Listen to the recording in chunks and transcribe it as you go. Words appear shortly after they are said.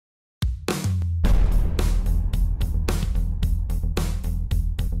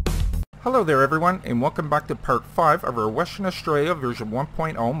Hello there everyone, and welcome back to part 5 of our Western Australia version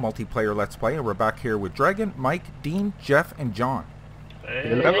 1.0 multiplayer Let's Play. And we're back here with Dragon, Mike, Dean, Jeff, and John.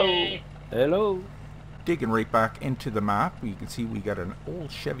 Hello. Hello. Digging right back into the map. You can see we got an old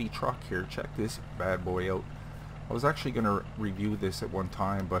Chevy truck here. Check this bad boy out. I was actually going to review this at one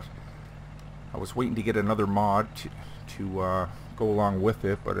time, but I was waiting to get another mod to go along with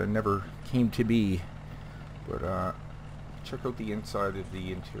it, but it never came to be. But check out the inside of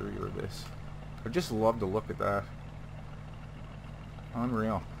the interior of this. I just love the look at that.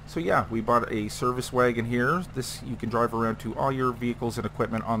 Unreal. So yeah, we bought a service wagon here. This, you can drive around to all your vehicles and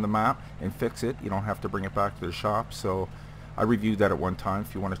equipment on the map and fix it. You don't have to bring it back to the shop. So I reviewed that at one time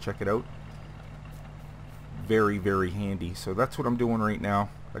if you want to check it out. Very, very handy. So that's what I'm doing right now.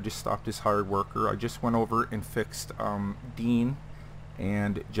 I just stopped this hired worker. I just went over and fixed Dean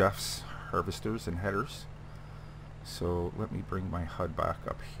and Jeff's harvesters and headers. So let me bring my HUD back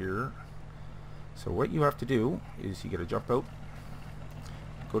up here. So what you have to do is you got to jump out,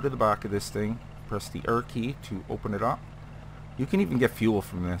 go to the back of this thing, press the R key to open it up. You can even get fuel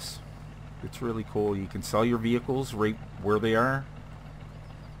from this. It's really cool. You can sell your vehicles right where they are.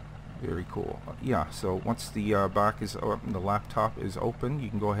 Very cool. Yeah, so once the back is up and the laptop is open,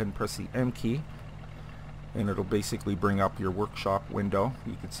 you can go ahead and press the M key and it'll basically bring up your workshop window.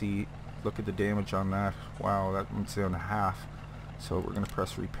 You can see, look at the damage on that. Wow, that one's down to half. So we're going to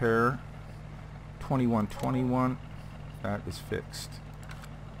press repair. 2121. That is fixed.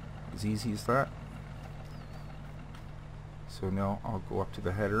 As easy as that. So now I'll go up to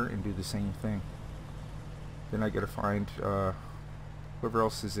the header and do the same thing. Then I got to find whoever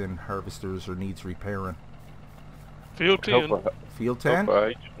else is in harvesters or needs repairing. Field 10. Field 10?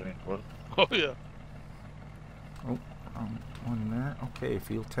 Oh, yeah. Oh, one there. Okay,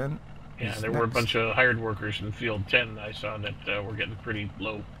 field 10. Yeah, there were a bunch of hired workers in field 10. I saw that we're getting pretty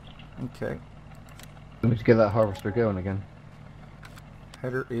low. Okay. Let me just get that harvester going again.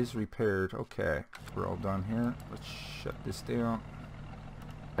 Header is repaired. Okay, we're all done here. Let's shut this down.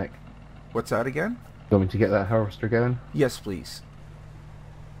 Heck. What's that again? You want me to get that harvester going? Yes, please.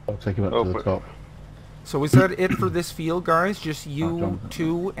 I'll take him up to the top. So is that it for this field, guys? Just you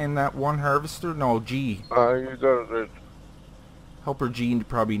two and that one harvester? No, G. You got it. Helper G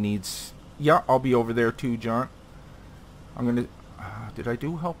probably needs... Yeah, I'll be over there too, John. I'm gonna... did I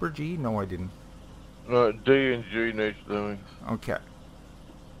do Helper G? No, I didn't. No, D and G needs doing. Okay.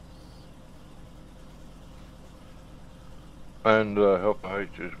 And Helper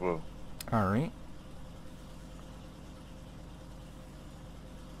H as well. Alright.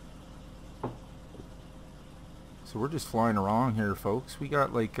 So we're just flying around here, folks. We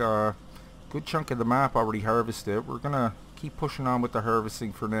got like a good chunk of the map already harvested. We're gonna keep pushing on with the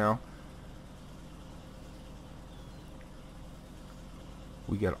harvesting for now.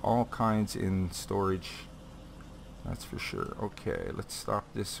 We got all kinds in storage, that's for sure. Okay, let's stop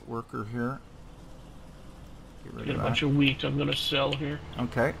this worker here. Get rid of that. A bunch of wheat I'm gonna sell here.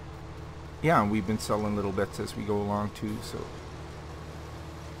 Okay. Yeah, and we've been selling little bits as we go along too, so.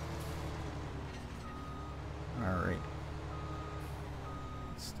 Alright.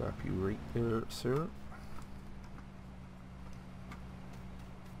 Stop you right there, sir.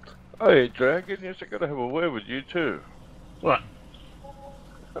 Hey, Dragon, yes, I gotta have a word with you too. What?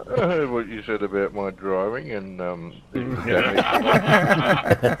 I heard what you said about my driving and the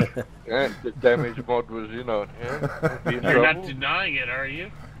damage mod was in on here. You're not denying it, are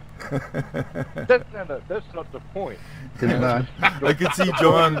you? No, that's not the point. I could see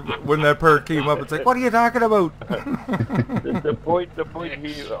John when that part came up. It's like, what are you talking about? the point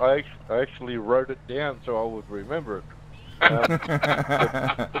here, I actually wrote it down so I would remember it.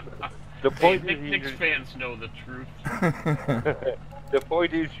 The point hey, is, Knicks fans know the truth. The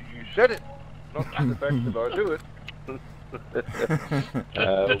point is, you said it, not the fact that I do it.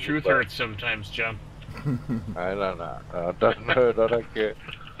 The truth hurts sometimes, John. I don't know. It doesn't hurt. I don't care.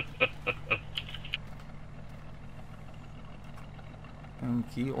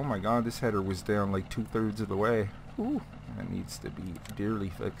 Okay. Oh my God, this header was down like 2/3 of the way. Ooh, that needs to be dearly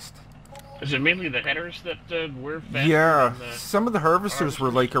fixed. Is it mainly the headers that were faster? Yeah, some of the harvesters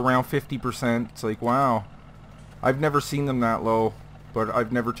were like around 50%. It's like, wow. I've never seen them that low, but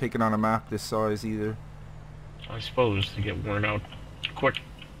I've never taken on a map this size either. I suppose to get worn out quick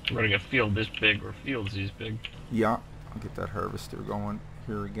running a field this big or fields this big. Yeah, I'll get that harvester going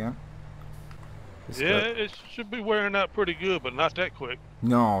here again. Yeah, it should be wearing out pretty good, but not that quick.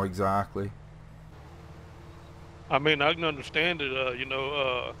 No, exactly. I mean, I can understand it, you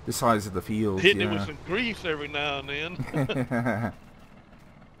know, the size of the fields, hitting yeah. it with some grease every now and then.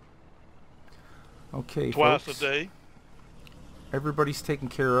 Okay, Twice folks. a day. everybody's taken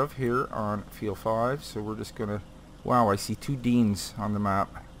care of here on Field 5, so we're just gonna... Wow, I see 2 Deans on the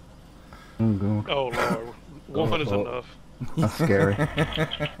map. Oh, God. Oh Lord, one is enough. That's scary.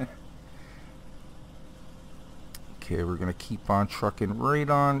 Okay, we're gonna keep on trucking right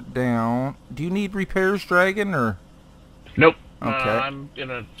on down. Do you need repairs, Dragon, or...? Nope. Okay. I'm in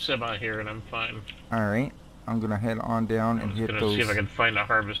a semi here and I'm fine. Alright, I'm gonna head on down and hit I'm those... gonna see if I can find a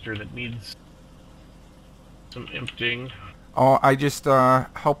harvester that needs some emptying. Oh, I just,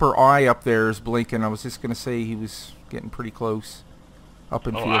 Helper I up there is blinking. I was just gonna say he was getting pretty close. Up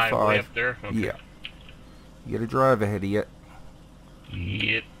in Field 5. Way up there? Okay. Yeah. You gotta drive ahead of you.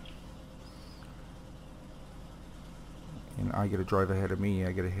 Yep. And I gotta drive ahead of me.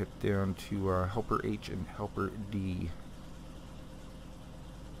 I gotta hit down to Helper H and Helper D.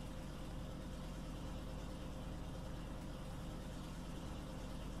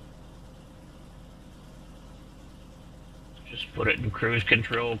 Just put it in cruise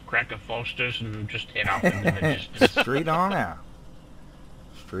control, crack a Faustus, and just head off into the distance. Straight on out.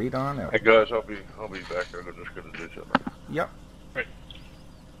 Straight on out. Hey guys, I'll be back. I'm just gonna do something. Yep. Right.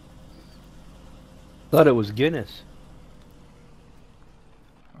 Thought it was Guinness.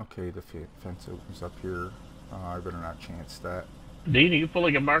 Okay, the fence opens up here. I better not chance that. Dean, are you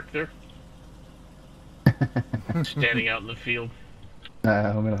pulling a mark there? Standing out in the field.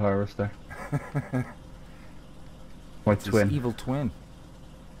 I'm in a harvester. My It's his twin. evil twin.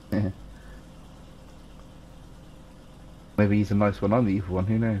 Yeah. Maybe he's a nice one, I'm the evil one,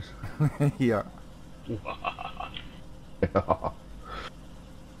 who knows? Yeah. You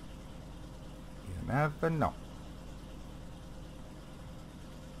never know.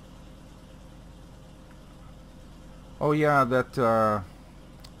 Oh yeah, that,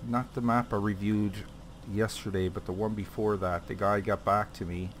 not the map I reviewed yesterday, but the one before that, the guy got back to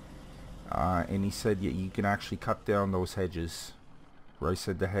me, and he said you can actually cut down those hedges. Where I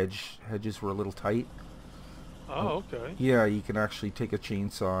said the hedges were a little tight. Oh, okay. Yeah, you can actually take a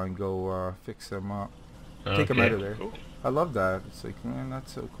chainsaw and go fix them up. Take them out of there. Cool. I love that. It's like, man,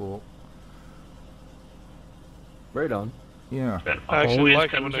 that's so cool. Right on. Yeah. That I actually always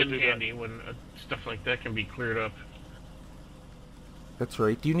like it comes when they in do that. handy when stuff like that can be cleared up. That's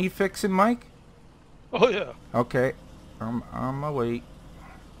right. Do you need fixing, Mike? Oh yeah. Okay. I'm on my way.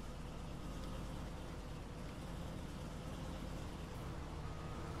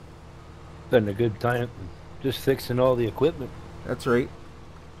 Spending a good time just fixing all the equipment. That's right.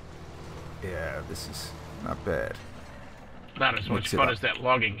 Yeah, this is not bad. Not as much Mix it fun up. as that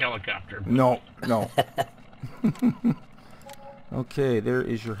logging helicopter. No, no. Okay, there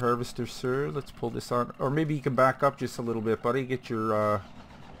is your harvester, sir. Let's pull this on. Or maybe you can back up just a little bit, buddy. Get your,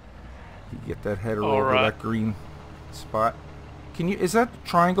 you get that header All over right. that green spot. Can you, is that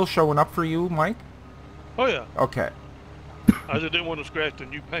triangle showing up for you, Mike? Oh yeah. Okay. I just didn't want to scratch the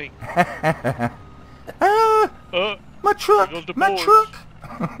new paint. Ah, my truck! There goes the My boards. truck!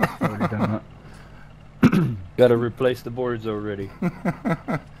 Already done that. Gotta replace the boards already.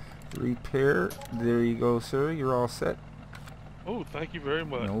 Repair. There you go, sir. You're all set. Oh, thank you very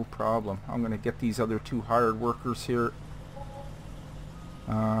much. No problem. I'm going to get these other 2 hired workers here.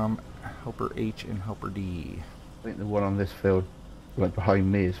 Helper H and Helper D. I think the one on this field, like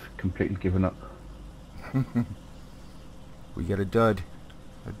behind me, is completely given up. We get a dud.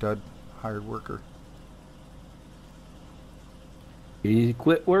 A dud hired worker. He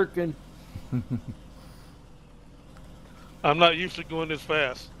quit working. I'm not used to going this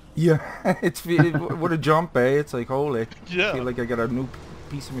fast. Yeah, what a jump, eh? It's like, holy. I Yeah. feel like I got a new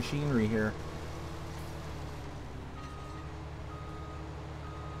piece of machinery here.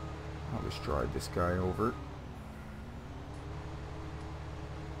 I'll just drive this guy over.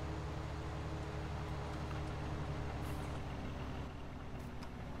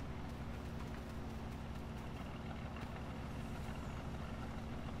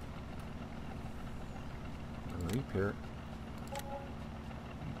 Repair.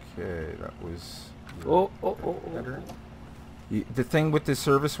 Okay, that was your header. The thing with this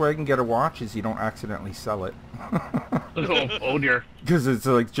service wagon, get a watch, is you don't accidentally sell it. Oh dear. Because it's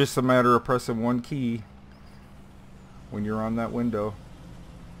like just a matter of pressing one key when you're on that window.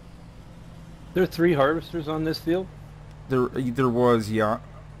 There are 3 harvesters on this field? There was, yeah.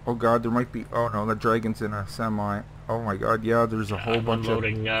 Oh god, there might be. Oh no, the dragon's in a semi. Oh my god, yeah, there's a whole I'm bunch of...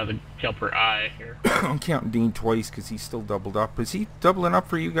 unloading the Kelper I here. I'm counting Dean twice because he's still doubled up. Is he doubling up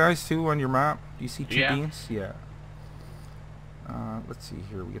for you guys too on your map? Do you see 2 Yeah. Deans? Yeah. Let's see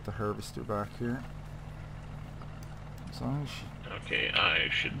here. We get the harvester back here. As long as Okay, I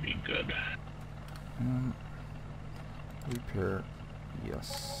should be good. repair.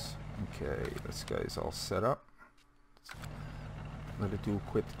 Yes. Okay, this guy's all set up. Let it do a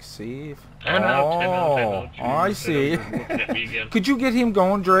quick save. Time out. I see. Looking at me again. Could you get him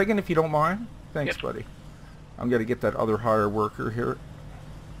going, Dragon, if you don't mind? Thanks, Yep. buddy. I'm gonna get that other hire worker here.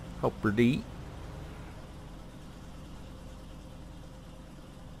 Helper D.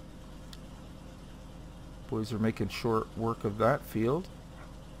 Boys are making short work of that field.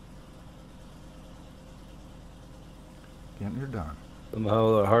 Getting her done.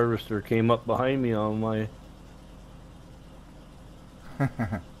 Somehow the harvester came up behind me on my...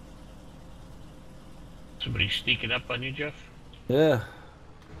 Somebody sneaking up on you, Jeff? Yeah.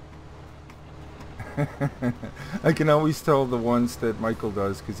 I can always tell the ones that Michael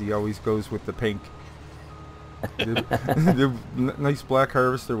does because he always goes with the pink. the nice black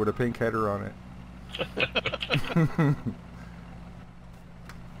harvester with a pink header on it.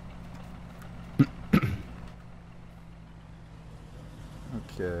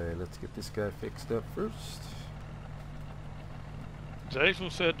 Okay, let's get this guy fixed up first. Jason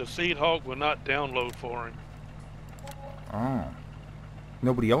said the seed hog will not download for him. Oh.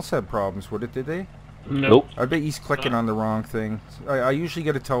 Nobody else had problems with it, did they? Nope. I bet he's clicking on the wrong thing. I usually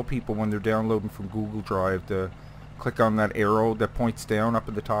got to tell people when they're downloading from Google Drive to click on that arrow that points down up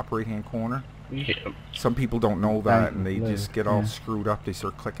in the top right hand corner. Yeah. Some people don't know that and they Right, just get all yeah. screwed up. They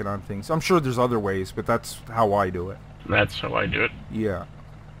start clicking on things. I'm sure there's other ways, but that's how I do it. That's how I do it. Yeah.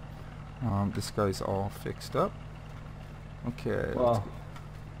 This guy's all fixed up. Okay. Let's Well,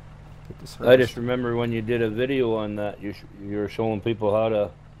 get this I just remember when you did a video on that, you were showing people how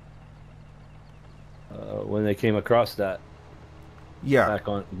to, when they came across that Yeah,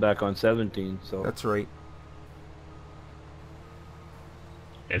 back on 17. So that's right.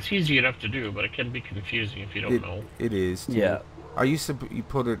 It's easy enough to do, but it can be confusing if you don't know. It is. Too. yeah, I used to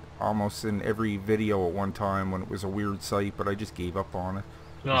put it almost in every video at one time when it was a weird site, but I just gave up on it.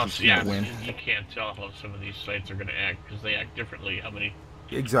 No, You yeah, can't win. you can't tell how some of these sites are going to act because they act differently. How many,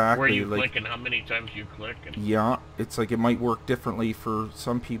 Exactly. where you like, click and how many times you click. And, yeah, it's like it might work differently for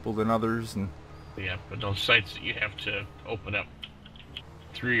some people than others, and yeah, but those sites that you have to open up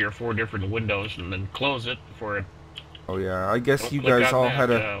 3 or 4 different windows and then close it before it. oh yeah, I guess Don't you click guys on all that. had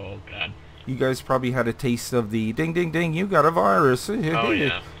a. Oh God. You guys probably had a taste of the ding ding ding, you got a virus. Oh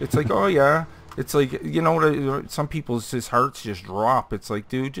yeah. It's like, oh yeah. It's like, you know what, some people's just hearts just drop. It's like,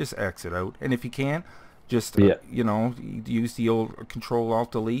 dude, just exit out. And if you can't, just, Yeah. you know, use the old Control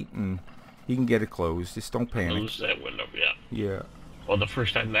Alt Delete and you can get it closed. Just don't panic. Close that window. Yeah. Yeah. Well, the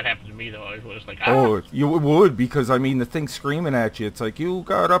first time that happened to me though, I was like, ah. Oh, you would, because, I mean, the thing's screaming at you. It's like, you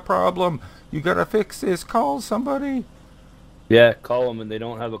got a problem. You got to fix this. Call somebody. yeah. Call them and they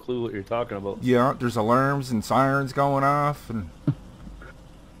don't have a clue what you're talking about. Yeah, there's alarms and sirens going off. And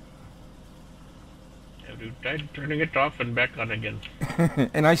I'm turning it off and back on again.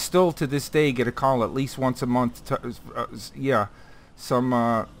 and I still, to this day, get a call at least once a month. Yeah,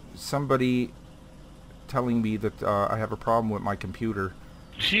 somebody telling me that I have a problem with my computer.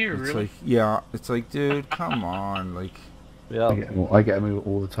 Gee, It's really? like, yeah, it's like, dude, come on, like, Yeah. I get them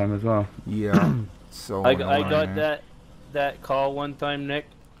all the time as well. yeah. So I annoying, got man. that call one time, Nick.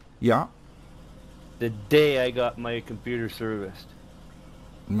 Yeah, The day I got my computer serviced.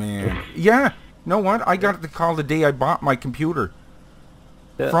 man. Yeah. Know what? I got the call the day I bought my computer.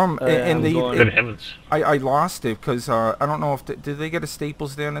 Yeah, From and I'm they, going- Good heavens. I lost it because I don't know if did they get a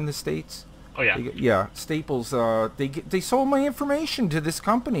Staples down in the States? Oh yeah. Yeah, Staples. They sold my information to this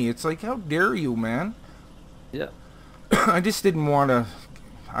company. It's like, how dare you, man? Yeah. I just didn't want to.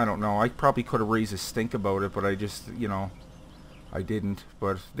 I don't know. I probably could have raised a stink about it, but I just, you know, I didn't.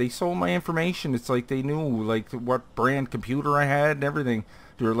 But they sold my information. It's like they knew like what brand computer I had and everything.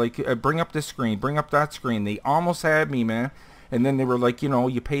 They were like, bring up this screen, bring up that screen. They almost had me, man. And then they were like, you know,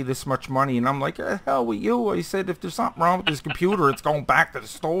 you pay this much money, and I'm like, hell with you. I said, if there's something wrong with this computer, it's going back to the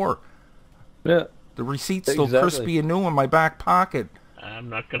store. Yeah. The receipt's still Exactly. crispy and new in my back pocket. I'm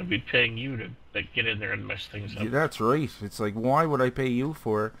not going to be paying you to like, get in there and mess things up. Yeah, that's right. It's like, why would I pay you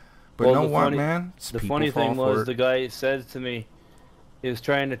for it? But Well, know the what, funny- man? The People funny fall thing for was it. the guy said to me, he was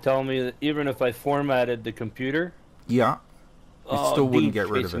trying to tell me that even if I formatted the computer, Yeah. still wouldn't Dean's get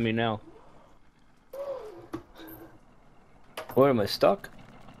rid of chasing it. me now. What, am I stuck?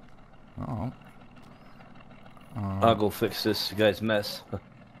 Oh. I'll go fix this guy's mess.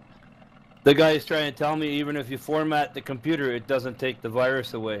 The guy is trying to tell me even if you format the computer, it doesn't take the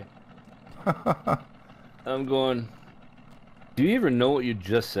virus away. I'm going, do you even know what you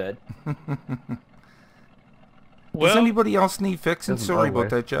just said? Does Well, anybody else need fixing? Doesn't Sorry about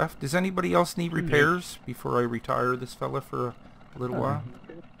always. that, Jeff. Does anybody else need repairs before I retire this fella for a little while?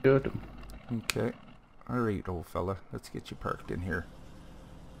 Good. Okay. Alright, old fella. Let's get you parked in here.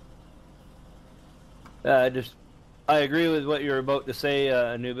 I I agree with what you're about to say,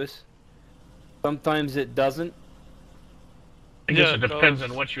 Anubis. Sometimes it doesn't. I guess Yeah, it depends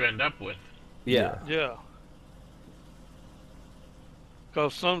on what you end up with. Yeah. Yeah.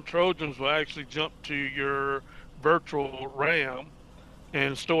 Because some Trojans will actually jump to your virtual RAM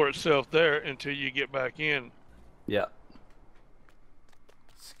and store itself there until you get back in. Yeah.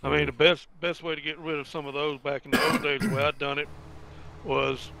 I mean, the best way to get rid of some of those back in the old days, the way I'd done it,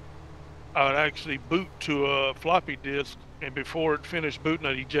 was I would actually boot to a floppy disk, and before it finished booting,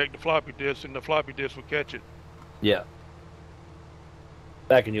 I'd eject the floppy disk, and the floppy disk would catch it. Yeah.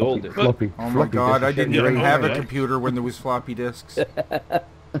 Back in the old days. Floppy, Oh my floppy God, disk I is didn't shit even right have a now. computer when there was floppy disks.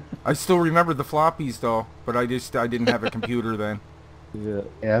 I still remember the floppies though, but I didn't have a computer then. Yeah.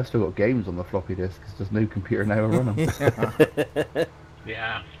 Yeah, I've still got games on the floppy disk. It's just no computer now to run them.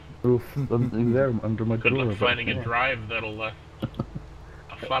 Yeah. Oof, there under my Good drawer. luck but, finding a yeah. drive that'll a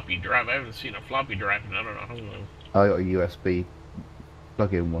floppy drive. I haven't seen a floppy drive in I don't know how long. I got a USB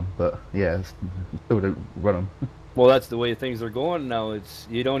plug-in one, but yeah, still don't run them. Well, that's the way things are going now. It's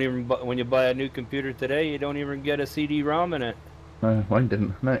you don't even when you buy a new computer today, you don't even get a CD-ROM in it. No, mine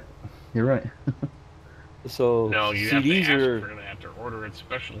didn't. No, you're right. No, So you have to CDs ask are for it. They have to order it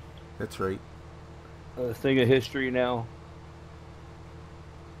special. That's right. a thing of history now.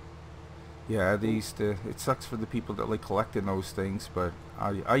 Yeah, they used to. It sucks for the people that like collecting those things, but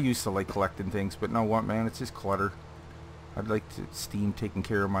I used to like collecting things. But know what, man? It's just clutter. I'd like Steam taking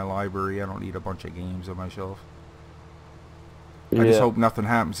care of my library. I don't need a bunch of games on my shelf. I just hope nothing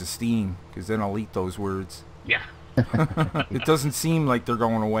happens to Steam, because then I'll eat those words. Yeah. It doesn't seem like they're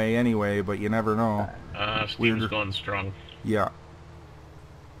going away anyway, but you never know. Steam's Weirder. going strong. Yeah.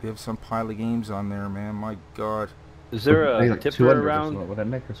 They have some pile of games on there, man. My God. Is there Maybe a like tipper 200 or around? something with a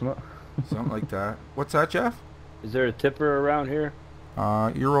nick or something. Something like that. What's that, Jeff? Is there a tipper around here?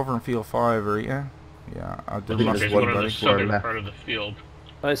 You're over in Field 5, right? Yeah. Yeah. There think must there's be, One in buddy. the southern left. part of the field.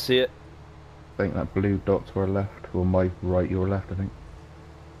 I see it. I think that blue dot's our left, or my right, your left, I think.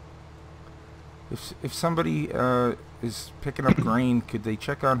 If somebody is picking up grain, could they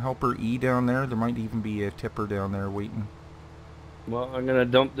check on Helper E down there? There might even be a tipper down there waiting. Well, I'm gonna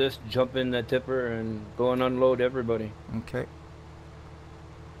dump this, jump in that tipper, and go and unload everybody. Okay.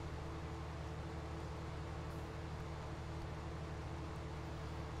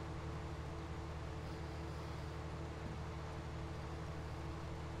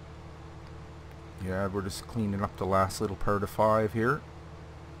 Yeah, we're just cleaning up the last little part of 5 here.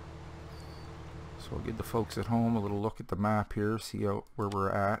 So I'll give the folks at home a little look at the map here, see where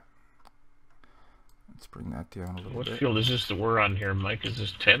we're at. Let's bring that down a little What bit. field is this that we're on here, Mike? Is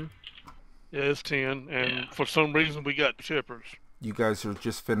this 10? Yeah, it's 10, and Yeah. for some reason we got chippers. You guys are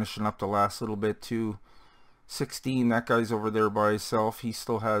just finishing up the last little bit too. 16, that guy's over there by himself. He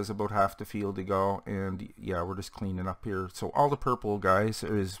still has about half the field to go, and yeah, we're just cleaning up here. So all the purple guys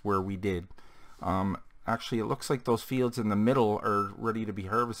is where we did. Actually, it looks like those fields in the middle are ready to be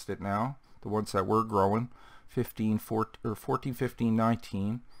harvested now. The ones that were growing, 14, 15,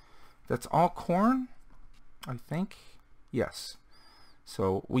 19. That's all corn, I think. Yes.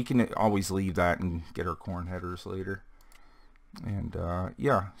 So we can always leave that and get our corn headers later. And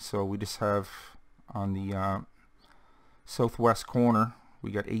yeah, so we just have on the southwest corner,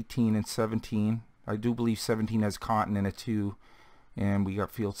 we got 18 and 17. I do believe 17 has cotton in it too. And we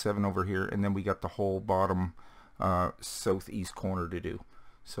got field 7 over here, and then we got the whole bottom southeast corner to do.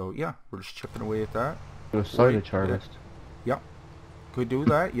 So yeah, we're just chipping away at that. Do a silage harvest. Yep. Could do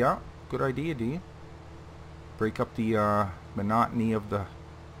that, yeah. Good idea, D. Break up the monotony of the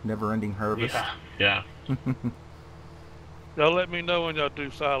never-ending harvest. Yeah. Y'all let me know when y'all do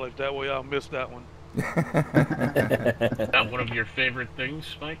silage, that way I'll miss that one. Is that one of your favorite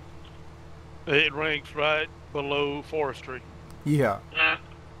things, Mike? It ranks right below forestry. Yeah.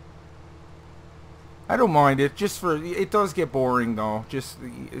 I don't mind it. It does get boring though. It's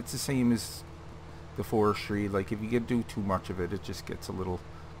the same as the forestry. Like if you do too much of it, it just gets a little,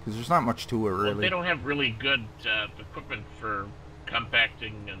 because there's not much to it really. Well, they don't have really good equipment for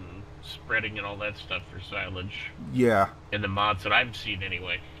compacting and spreading and all that stuff for silage. Yeah. In the mods that I've seen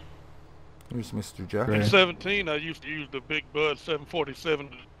anyway. Here's Mr. Jeff. In Right. 17, I used to use the Big Bud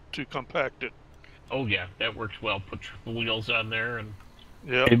 747 to compact it. Oh yeah, that works well. Put triple wheels on there and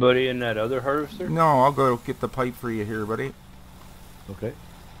Yeah. Anybody in that other harvester? No, I'll go get the pipe for you here, buddy. Okay.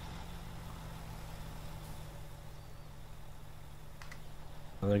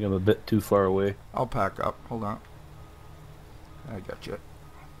 I think I'm a bit too far away. I'll pack up. Hold on. I got you.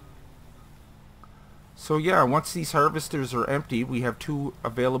 So yeah, once these harvesters are empty, we have 2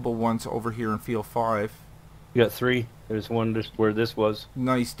 available ones over here in field 5. You got 3. There's one just where this was.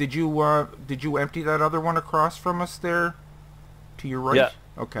 Nice. Did you empty that other one across from us there? To your right? Yeah.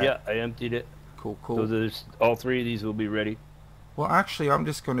 Okay. Yeah, I emptied it. Cool, cool. So there's all 3 of these will be ready. Well, actually, I'm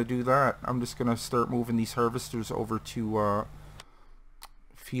just going to do that. I'm just going to start moving these harvesters over to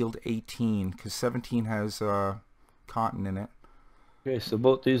field 18, because 17 has cotton in it. Okay, so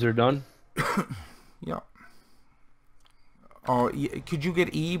both these are done. Yeah. Oh, could you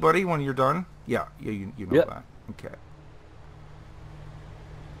get E, buddy, when you're done? Yeah, you know Yep. that. Okay.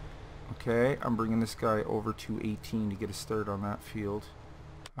 Okay, I'm bringing this guy over to 18 to get a start on that field.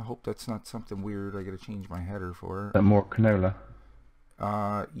 I hope that's not something weird I gotta change my header for. That more canola.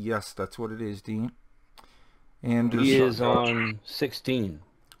 Yes, that's what it is, Dean. And He is on 16.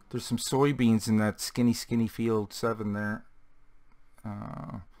 there's some soybeans in that skinny field 7 there.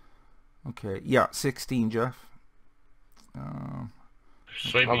 Okay, yeah, 16, Jeff. I'm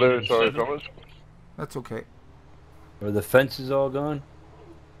Soybean very sorry, 7. fellas. That's okay. Are the fences all gone?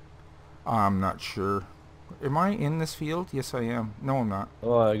 I'm not sure. Am I in this field? Yes, I am. No, I'm not.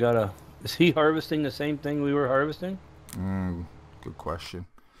 Oh, I gotta... Is he harvesting the same thing we were harvesting? Good question.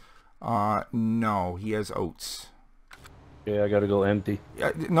 No, he has oats. Yeah, I gotta go empty.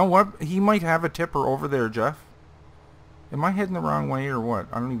 You know what? He might have a tipper over there, Jeff. Am I heading the wrong way or what?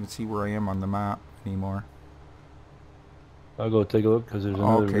 I don't even see where I am on the map anymore. I'll go take a look because there's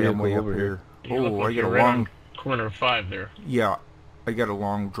another Okay, I'm vehicle way up over here. You Oh, look like I got a you're right long... on corner of 5 there. Yeah, I got a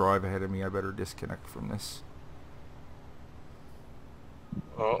long drive ahead of me. I better disconnect from this.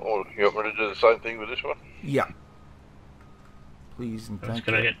 Oh, well, you want me to do the same thing with this one? Yeah. Please and That's thank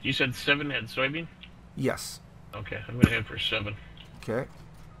gonna you. hit. You said 7 had soybean? Yes. Okay, I'm gonna head for 7. Okay.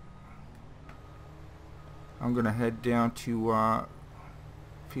 I'm gonna head down to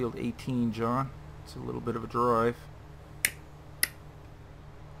field 18, John. It's a little bit of a drive.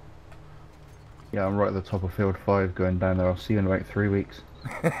 Yeah, I'm right at the top of field 5 going down there. I'll see you in about 3 weeks.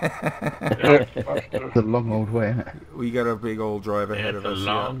 It's a long old way, isn't it? We got a big old drive ahead It's of a us.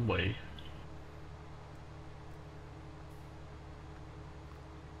 long way.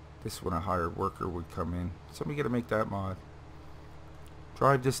 This is when a hired worker would come in. Somebody got to make that mod.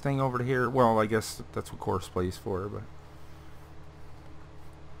 Drive this thing over to here. Well, I guess that's what Courseplay is for, but...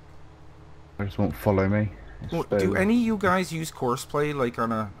 They just won't follow me. Well, do any of you guys use Courseplay like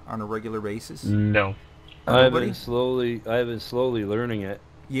on a regular basis? No. I've Nobody? been slowly learning it.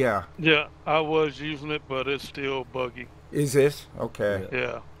 Yeah. Yeah, I was using it, but it's still buggy. Is it? Okay.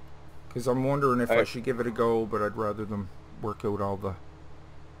 Yeah. Because I'm wondering if I Hey. should give it a go, but I'd rather them work out all the...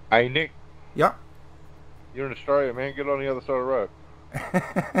 Hey, Nick, Yeah. you're in Australia, man. Get on the other side of the road.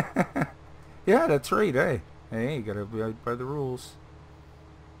 Yeah, that's right, hey. Hey, you gotta be by the rules.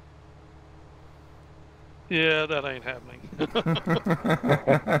 Yeah, that ain't happening. There's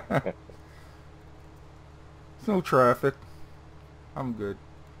no traffic. I'm good.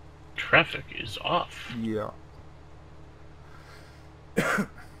 Traffic is off. Yeah. I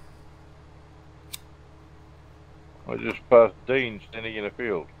just passed Dean standing in a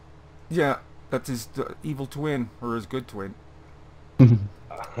field. Yeah, that's his evil twin, or his good twin.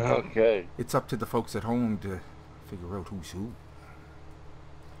 Okay. It's up to the folks at home to figure out who's who.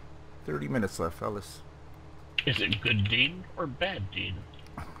 30 minutes left, fellas. Is it good Dean or bad Dean?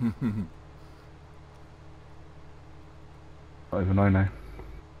 Not even I know.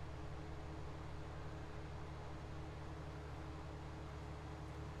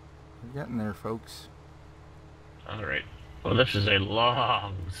 We're getting there, folks. Alright. Well, this is a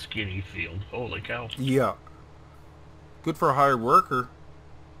long, skinny field. Holy cow. Yeah. Good for a hired worker.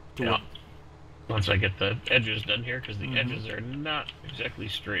 To Yeah. work. Once I get the edges done here, because the edges are not exactly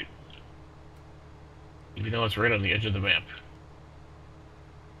straight. Even though it's right on the edge of the map.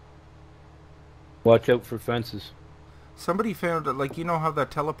 Watch out for fences. Somebody found, like, you know how that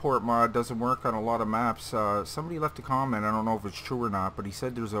teleport mod doesn't work on a lot of maps? Somebody left a comment, I don't know if it's true or not, but he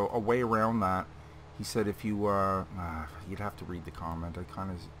said there's a way around that. He said if you, you'd have to read the comment. I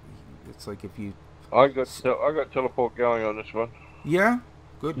kind of, it's like if you... I got teleport going on this one. Yeah?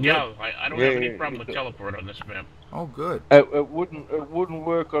 Good, good. Yeah, I don't Yeah, have any yeah, problem you with teleport on this map. Oh, good. It wouldn't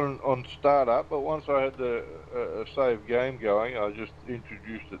work on startup, but once I had the save game going, I just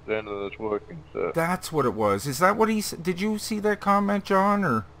introduced it then and it's working. So. That's what it was. Is that what he said? Did you see that comment, John?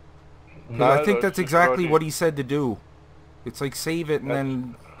 Or 'cause No, I think that's just exactly I what did. he said to do. It's like save it and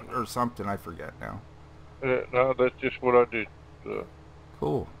then... or something, I forget now. No, that's just what I did. So.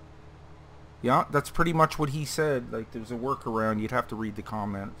 Cool. Yeah, that's pretty much what he said. Like, there's a workaround. You'd have to read the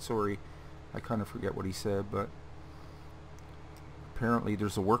comment. Sorry, I kind of forget what he said, but apparently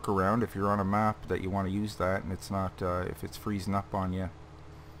there's a workaround if you're on a map that you want to use that, and it's not if it's freezing up on you.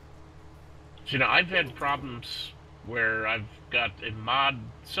 So, you know, I've had problems where I've got a mod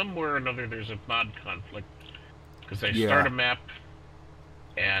somewhere or another. There's a mod conflict because I start a map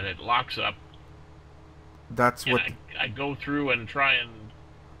and it locks up. That's and what I go through and try and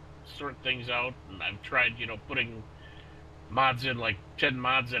sort things out, and I've tried, you know, putting mods in, like 10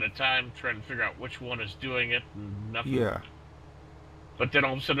 mods at a time, trying to figure out which one is doing it, and nothing. Yeah. But then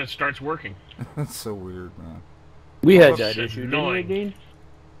all of a sudden it starts working. That's so weird, man. We had That's that issue, annoying. didn't we, Dean?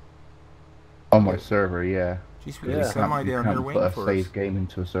 On my server, yeah. Jeez, we got a semi You down can't here put waiting a for us. save game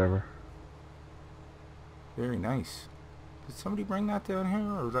into a server. Very nice. Did somebody bring that down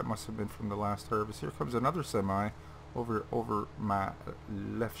here, or that must have been from the last harvest? Here comes another semi over my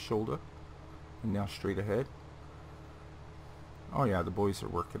left shoulder, and now straight ahead. Oh yeah, the boys are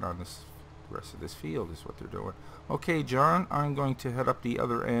working on this. The rest of this field is what they're doing. Okay, John, I'm going to head up the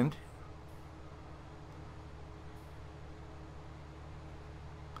other end.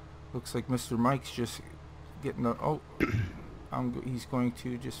 Looks like Mr. Mike's just getting a... Oh, he's going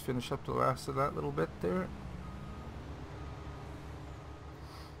to just finish up the last of that little bit there.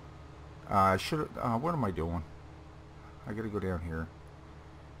 I should have... what am I doing? I gotta go down here.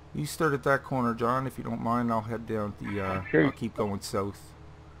 You start at that corner, John, if you don't mind. I'll head down the... Sure. I'll keep going south.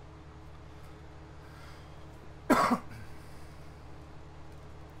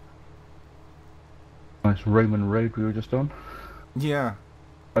 Nice Roman road we were just on. Yeah.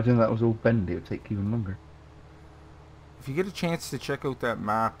 I think that was all bendy. It would take even longer. If you get a chance to check out that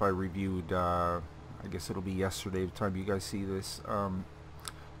map I reviewed, I guess it'll be yesterday, the time you guys see this,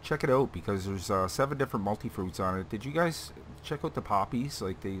 check it out, because there's 7 different multi-fruits on it. Did you guys check out the poppies?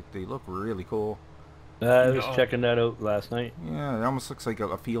 Like, they look really cool. I was checking that out last night. Yeah, it almost looks like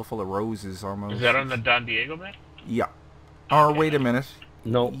a field full of roses, almost. Is that on the Don Diego map? Yeah. Or wait a minute.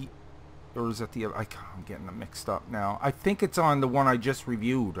 No. Or is that the other? I'm getting them mixed up now. I think it's on the one I just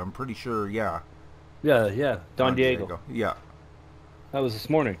reviewed. I'm pretty sure, yeah. Yeah, Don Diego. Yeah. That was this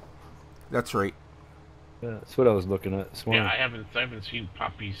morning. That's right. Yeah, that's what I was looking at this morning. Yeah, I haven't seen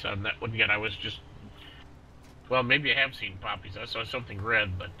poppies on that one yet. I was just... Well, maybe I have seen poppies. I saw something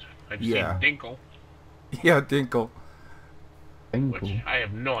red, but I've seen Dinkle. Yeah, Dinkle. Which I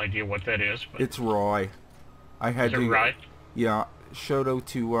have no idea what that is. But it's rye. I had to... rye? Yeah. Shout out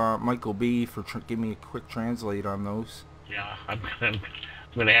to Michael B for giving me a quick translate on those. Yeah, I'm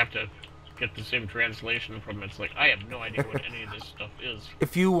gonna have to get the same translation from it. It's like I have no idea what any of this stuff is.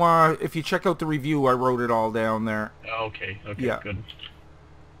 If you check out the review, I wrote it all down there. Okay, yeah. Good.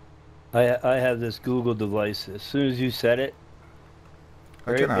 I have this Google device. As soon as you said it,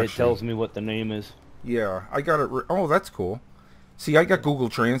 it tells me what the name is. Yeah, I got it. Oh, that's cool. See, I got Google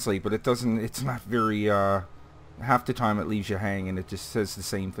Translate, but it doesn't. It's not very. Half the time it leaves you hanging. It just says the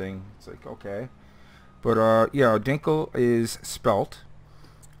same thing. It's like, okay. But yeah, Dinkle is spelt.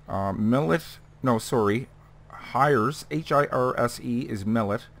 Millet. No, sorry. Hires. H-I-R-S-E is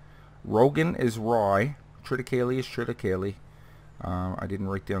millet. Rogan is rye. Triticale is triticale. I didn't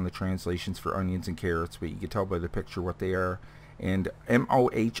write down the translations for onions and carrots, but you can tell by the picture what they are. And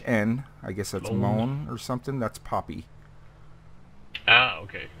M-O-H-N, I guess that's moan or something. That's poppy. Ah,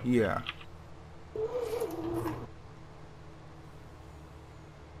 okay. Yeah.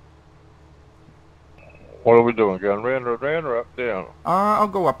 What are we doing? Going round or up down? I'll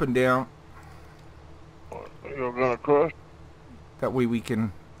go up and down. You're gonna cross? That way we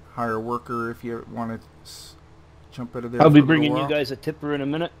can hire a worker if you want to jump out of there. I'll be bringing you guys a tipper in a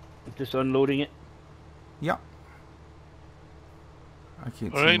minute. Just unloading it. Yeah. I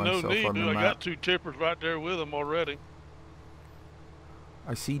can't There see ain't myself no need, on the dude. I map. got 2 tippers right there with them already.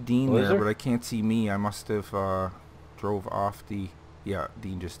 I see Dean there, but I can't see me. I must have drove off the... Yeah,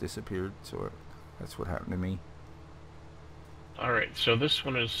 Dean just disappeared, so that's what happened to me. Alright, so this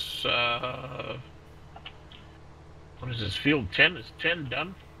one is... what is this? Field 10? Is 10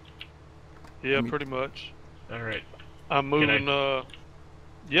 done? Yeah, pretty much. Alright. I'm moving,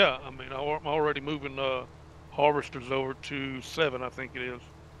 yeah, I mean, I'm already moving harvesters over to 7, I think it is.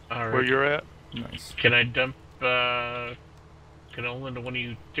 Alright. Where you're at. Nice. Can I dump canola into one of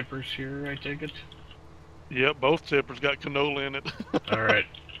you tippers here, I take it? Yep, both tippers got canola in it. Alright.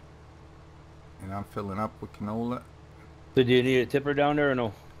 And I'm filling up with canola. So do you need a tipper down there or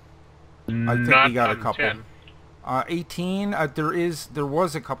no? I think Not we got a on couple. 10. 18, there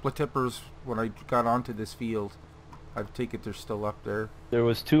was a couple of tippers when I got onto this field. I take it they're still up there. There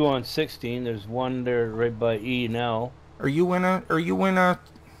was 2 on 16. There's 1 there right by E now. Are you in a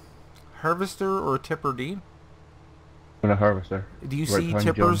harvester or a tipper, Dean? In a harvester. Do you see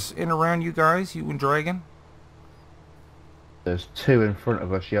tippers in around you guys, you and Dragon? There's 2 in front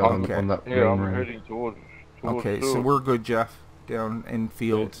of us, yeah, on that Yeah, I'm road. heading towards okay, so we're good, Jeff. Down in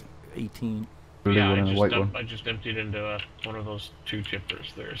field 18. Blue Yeah, one and a white one. I just emptied into one of those 2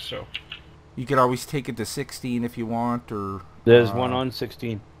 tippers there, so. You could always take it to 16 if you want, or... There's one on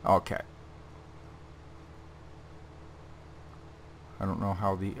 16. Okay. I don't know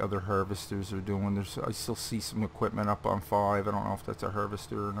how the other harvesters are doing. I still see some equipment up on 5. I don't know if that's a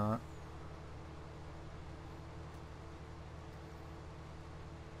harvester or not.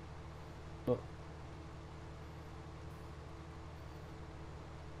 Oh.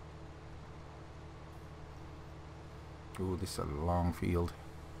 Ooh, this is a long field.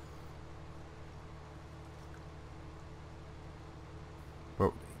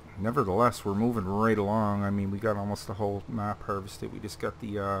 But nevertheless, we're moving right along. I mean, we got almost the whole map harvested. We just got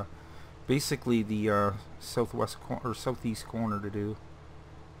the basically the southwest or southeast corner to do.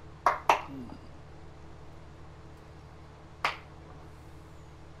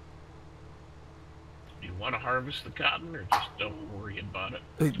 Do you want to harvest the cotton, or just don't worry about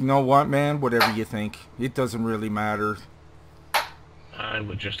it? You know what, man? Whatever you think. It doesn't really matter. I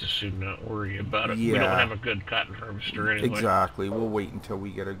would just as soon not worry about it. Yeah. We don't have a good cotton harvester anyway. Exactly. We'll wait until we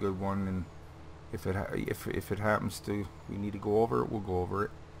get a good one, and if it happens to we need to go over it, we'll go over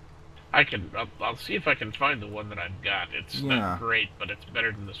it. I'll see if I can find the one that I've got. It's not great, but it's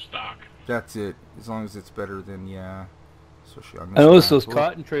better than the stock. That's it. As long as it's better than especially on this. I noticed map. those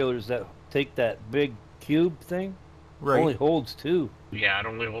cotton trailers that take that big cube thing. Right. Only holds 2. Yeah, it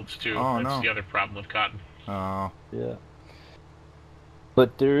only holds 2. Oh, That's no. the other problem with cotton. Oh. Yeah.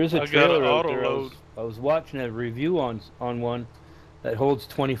 But there is a I got trailer an out auto there. load. I was watching a review on one that holds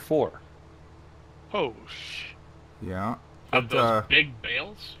 24. Oh, sh. Yeah. Of But, those big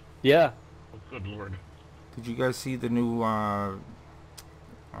bales? Yeah. Oh, good lord. did you guys see the new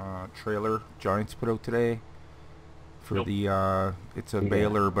trailer Giants put out today? For Nope. the it's a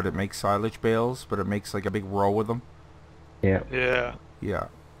baler, but it makes silage bales, but it makes like a big row of them. Yeah. Yeah. Yeah.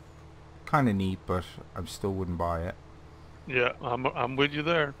 Kind of neat, but I still wouldn't buy it. Yeah, I'm with you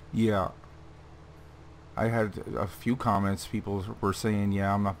there. Yeah. I had a few comments. People were saying,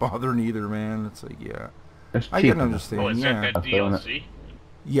 "Yeah, I'm not bothering either, man." It's like, yeah, It's I cheap can enough. understand. Oh, is Yeah, that I feel it. DLC?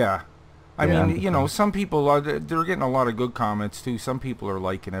 yeah. I Yeah, mean, you know, I'm- some people they're getting a lot of good comments too. Some people are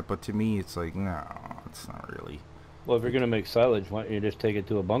liking it, but to me, it's like, no, it's not really. Well, if you're gonna make silage, why don't you just take it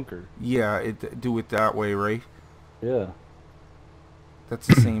to a bunker? Yeah, do it that way, right? Yeah. That's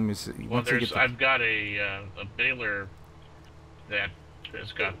the same as Well, once you get the, I've got a baler that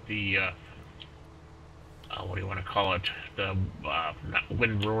has got the what do you want to call it? The not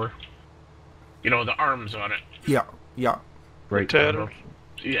windrower. You know, the arms on it. yeah. Right. Tedder.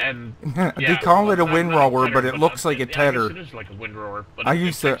 Yeah, and They call it a not windrower, tedder, but it looks like a I guess tedder. it is like a windrower. But I it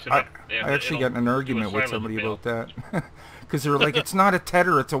used to. picks it up and I actually it'll got in an do a argument with silage somebody bale. about that, because they were like, "It's not a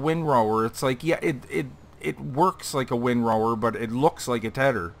tedder; it's a windrower." It's like, yeah, it works like a windrower, but it looks like a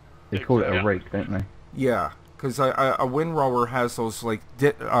tedder. They call it a Yeah. rake, don't they? Yeah, because a windrower has those like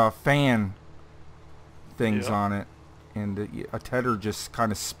fan things Yeah. on it, and a tedder just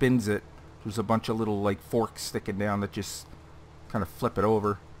kind of spins it. There's a bunch of little like forks sticking down that just kind of flip it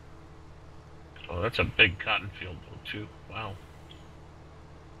over. Oh, that's a big cotton field though too. Wow.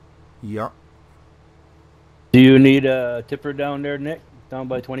 Yeah. Do you need a tipper down there, Nick? Down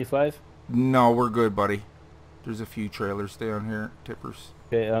by 25? No, we're good, buddy. There's a few trailers down here, tippers.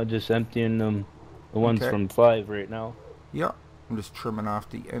 Okay, I'm just emptying them, the ones Okay. from 5 right now. Yeah, I'm just trimming off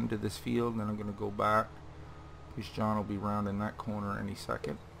the end of this field, and then I'm going to go back, because John will be rounding that corner any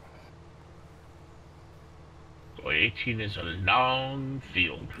second. Boy, 18 is a long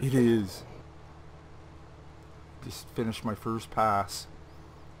field. It is. Just finished my first pass.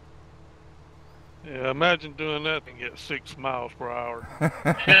 Yeah, imagine doing that and get 6 miles per hour.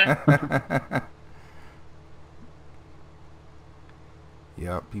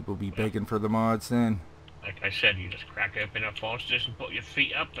 Yeah, people be begging for the mods then. Like I said, you just crack open a phone station, put your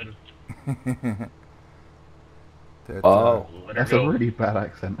feet up, and That, Oh. let her That's go. a really bad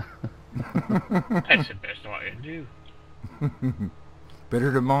accent. That's the best I can do.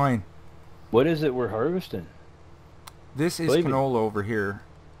 better than mine. What is it we're harvesting? This is Soybean. canola over here.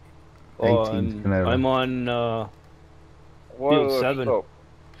 Oh, 18's canola. I'm on, Why Field did I 7. stop?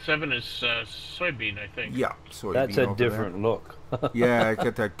 7 is soybean, I think. Yeah, soybean that's a over different look. there. Yeah, I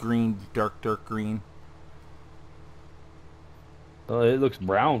got that green, dark green. Oh, it looks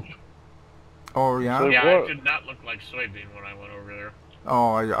brown. Oh yeah. So- Yeah, What? it did not look like soybean when I went over there.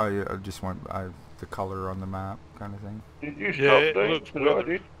 Oh, I just want the color on the map kind of thing. Did you Yeah, stop, it Dean? looks 'Cause I better.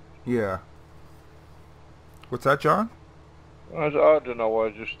 did. Yeah. What's that, John? I don't know why I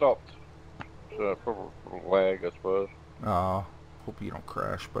just stopped. So probably lag, I suppose. Oh, hope you don't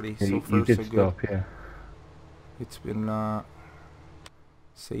crash, buddy. Yeah, So you far, did so good. stop, yeah. It's been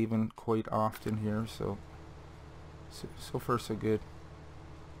saving quite often here, so far so good.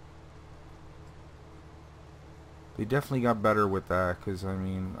 They definitely got better with that, because I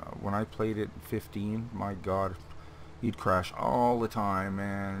mean, when I played it in 15, my god, you'd crash all the time,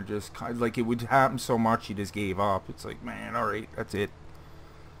 man. Just kind of like, it would happen so much you just gave up. It's like, man, alright, that's it.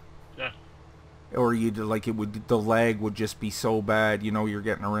 Yeah. Or you'd like, the lag would just be so bad, you know, you're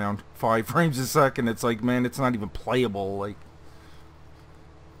getting around 5 frames a second. It's like, man, it's not even playable. Like,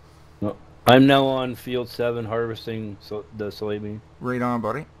 No. I'm now on field 7 harvesting the soybean. right on,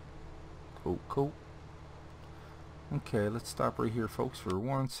 buddy. Cool. Okay, let's stop right here, folks, for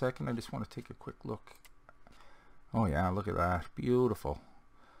 1 second. I just want to take a quick look. Oh yeah, look at that, beautiful.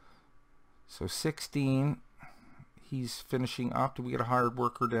 So 16, he's finishing up. Do we get a hired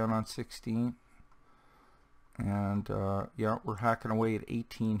worker down on 16? And yeah, we're hacking away at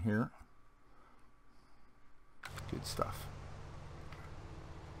 18 here. Good stuff.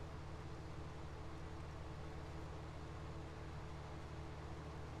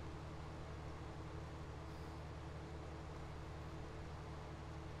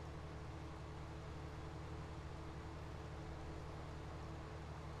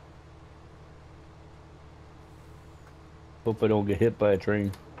 Hope I don't get hit by a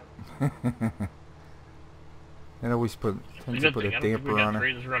train. It always tends to put a damper on it.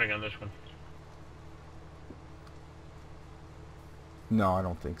 Trains running on this one. No, I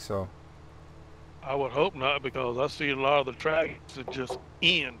don't think so. I would hope not, because I see a lot of the tracks that just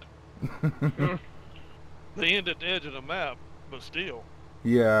end. They end at the edge of the map, but still.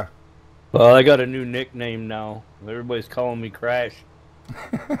 Yeah. Well, I got a new nickname now. Everybody's calling me Crash.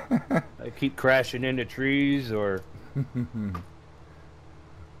 I keep crashing into trees or...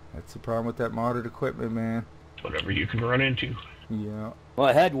 That's the problem with that modded equipment, man. Whatever you can run into. Yeah. Well,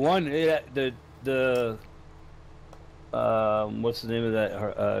 I had one. What's the name of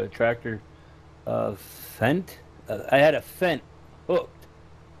that tractor? Fent. I had a Fent hooked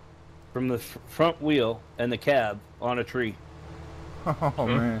from the front wheel and the cab on a tree. Oh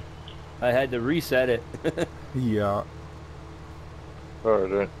man. I had to reset it. Yeah.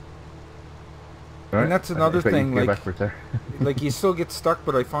 Alright then. And that's another thing, like, like you still get stuck,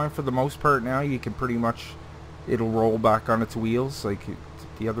 but I find for the most part now you can pretty much, it'll roll back on its wheels. Like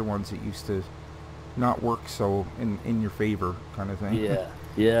the other ones that used to not work so in your favor, kind of thing.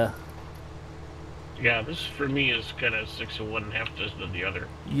 Yeah. Yeah, this for me is kind of 6 of one, half dozen of the other.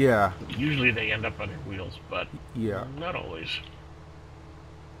 Yeah. Usually they end up on their wheels, but yeah, not always.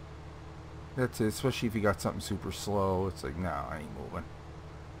 That's it, especially if you got something super slow. It's like, no, I ain't moving.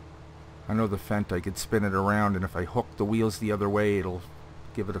 I know the Fent, I could spin it around, and if I hook the wheels the other way, it'll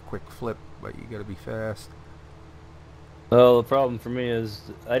give it a quick flip, but you gotta be fast. Well, the problem for me is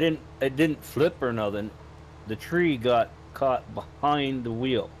it didn't flip or nothing. The tree got caught behind the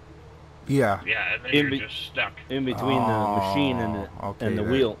wheel. Yeah. Yeah, and then you're just stuck. In between the machine and the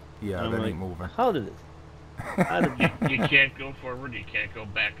wheel. Yeah, and that I'm ain't moving. How did it? You can't go forward, you can't go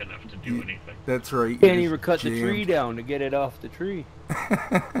back enough to do anything. That's right. You can't even cut the tree down to get it off the tree.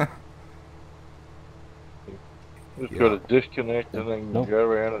 Just got to disconnect and then go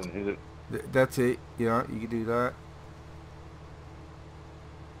around and hit it. That's it. Yeah, you can do that.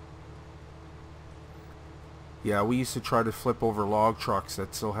 Yeah, we used to try to flip over log trucks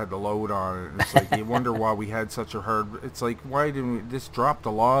that still had the load on it. It's like, you wonder why we had such a hard... It's like, why didn't we just drop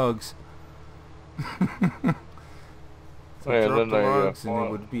the logs? Yeah, drop the logs and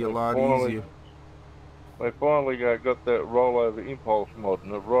it would be a lot easier. They finally got that rollover impulse mod,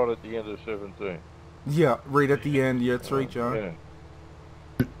 and right at the end of 17. Yeah, right at the end. Yeah, that's right, John.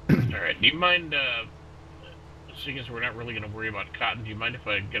 Yeah. Alright, do you mind, seeing as we're not really going to worry about cotton, do you mind if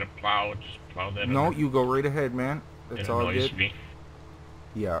I get a plow and just plow that? No, you go right ahead, man. That's all good. Me.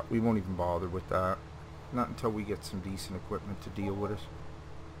 Yeah, we won't even bother with that. Not until we get some decent equipment to deal with it.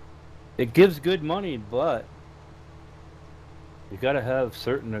 It gives good money, but you gotta have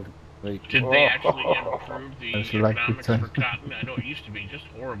certain like. Did they actually improve the economics for cotton? I know it used to be just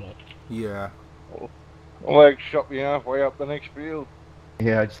horrible. Yeah. Well, they shot me halfway up the next field.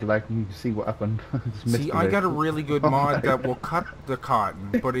 Yeah, I just like you can see what happened. See, I got a really good mod that will cut the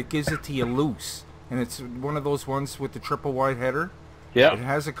cotton, but it gives it to you loose, and it's one of those ones with the triple wide header. Yeah. It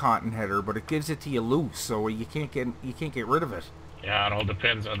has a cotton header, but it gives it to you loose, so you can't get rid of it. Yeah, it all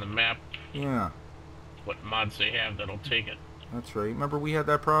depends on the map. Yeah. What mods they have that'll take it. That's right. Remember we had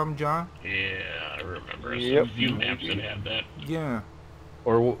that problem, John? Yeah, I remember. Yep. A few maps that have that. Yeah.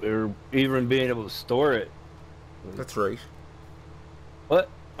 Or even being able to store it. That's right. But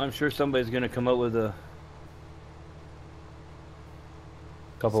I'm sure somebody's gonna come up with a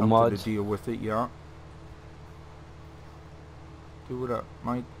couple Something mods to deal with it, yeah. Do it up,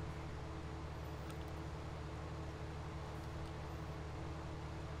 Mike.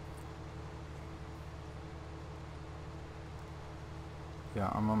 Yeah,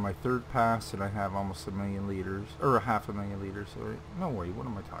 I'm on my third pass and I have almost 1 million liters, or 500,000 liters. So no way, what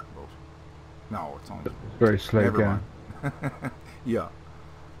am I talking about? No, it's only Very slow never going. mind. Yeah.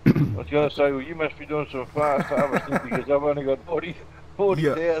 I was going to say, well, you must be doing some fast harvesting because I've only got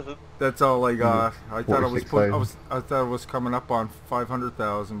 40,000. That's all I got. I thought I thought I was coming up on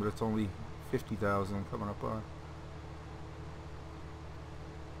 500,000, but it's only 50,000 coming up on.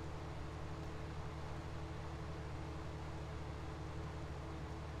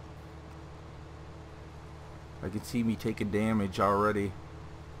 I can see me taking damage already.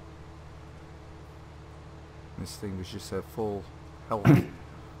 This thing was just at full health.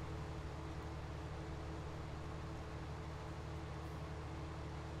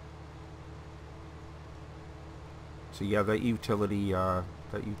 So yeah, that utility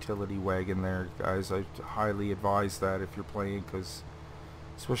wagon there, guys, I highly advise that if you're playing, because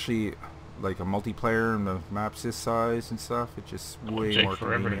especially like a multiplayer and the map's this size and stuff, it's just way more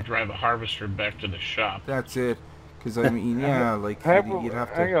forever convenient. to drive a harvester back to the shop. That's it. Because I mean, yeah, like you'd have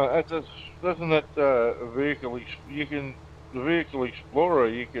to. Hang on, doesn't that the Vehicle Explorer,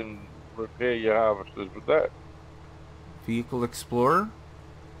 you can repair your harvesters with that. Vehicle Explorer?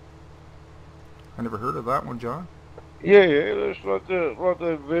 I never heard of that one, John. Yeah, it's like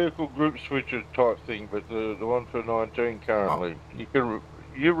the vehicle group switcher type thing, but the one for 19 currently. Oh.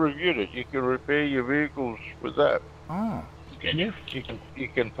 You reviewed it. You can repair your vehicles with that. Oh. Can you? You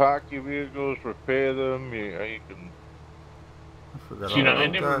can park your vehicles, repair them. You can. I forgot. See, I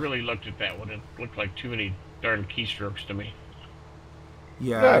never really looked at that one. It looked like too many darn keystrokes to me.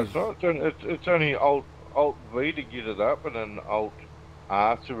 Yeah. No, it's not. It's only Alt V to get it up, and then Alt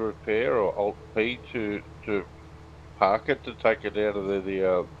R to repair, or Alt P to park it, to take it out of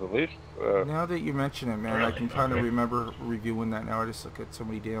the list. Now that you mention it, man, I can kind of remember reviewing that now. I just look at so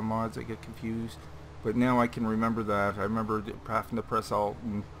many damn mods, I get confused. But now I can remember that. I remember having to press Alt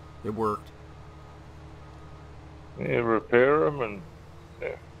and it worked. Yeah, repair them, and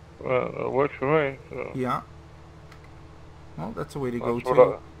yeah, well, it works for me. So. Yeah. Well, that's a way to go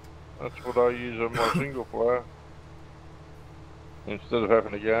too. That's what I use on my single player. Instead of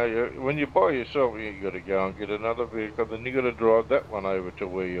having to go, when you buy yourself, you got to go and get another vehicle. Then you got to drive that one over to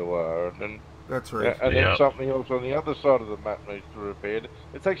where you are, and then that's right. And then something else on the other side of the map needs to repair.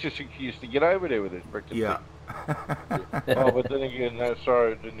 It takes you 6 years to get over there with this freaking thing. Oh, but then again, no,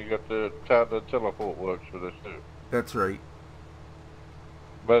 sorry. Then you got the teleport works for this too. That's right.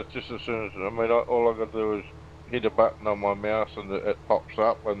 But it's just as soon as all I got to do is hit a button on my mouse and it pops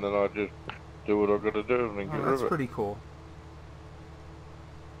up, and then I just do what I got to do and then get rid of it. That's pretty cool.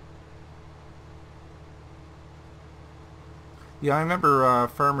 Yeah, I remember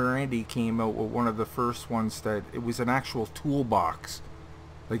Farmer Andy came out with one of the first ones that it was an actual toolbox.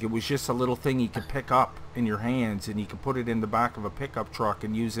 Like, it was just a little thing you could pick up in your hands, and you could put it in the back of a pickup truck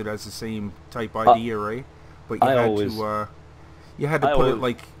and use it as the same type idea, right? But you had to put it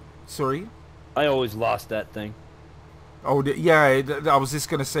like, sorry? I always lost that thing. Oh, yeah, I was just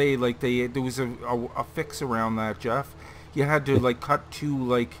gonna say, like, there was a fix around that, Jeff. You had to like cut two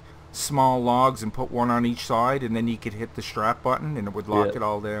like small logs and put one on each side, and then you could hit the strap button and it would lock it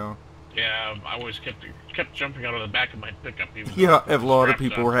all down. Yeah, I always kept jumping out of the back of my pickup. Even yeah, a lot of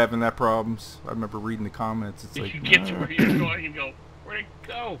people were having that problems. I remember reading the comments. It's like, you get to where you're going, you go, where'd it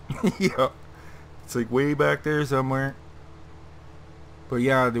go? Yeah, it's like way back there somewhere. But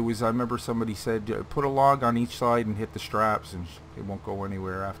yeah, there was. I remember somebody said put a log on each side and hit the straps, and it won't go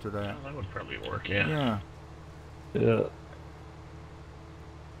anywhere after that. Yeah, that would probably work. Yeah. Yeah. Yeah.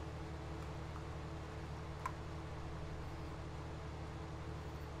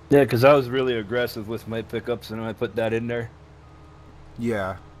 Yeah, because I was really aggressive with my pickups, and I put that in there.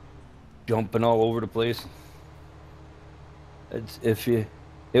 Yeah. Jumping all over the place. It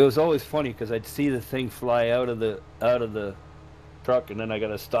was always funny because I'd see the thing fly out of the truck, and then I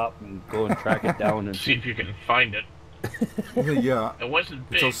gotta stop and go and track it down and see if you can find it. Yeah. It wasn't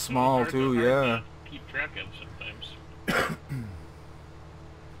big. It's so small too. Yeah. Keep track of sometimes.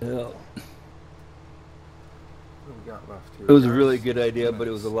 What Yeah. do we got left here? It was a really good idea, but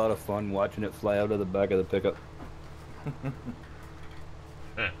it was a lot of fun watching it fly out of the back of the pickup.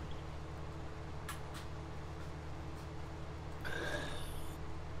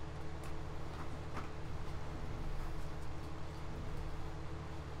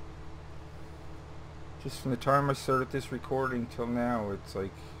 Just from the time I started this recording till now, it's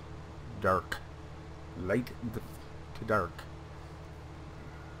like dark. Light to dark.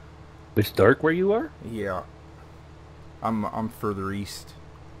 It's dark where you are? Yeah. I'm further east.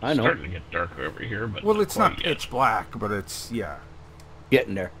 I know. Starting to get darker over here, but Well, it's quite not yet. pitch black, but it's yeah.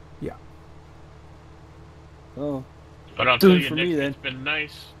 Getting there. Yeah. Oh, But I'll tell soon you, for Nick, me, then. it's been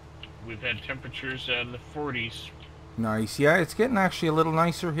nice. We've had temperatures in the 40s. Nice. Yeah, it's getting actually a little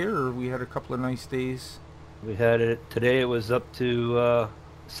nicer here. We had a couple of nice days. we had it today. It was up to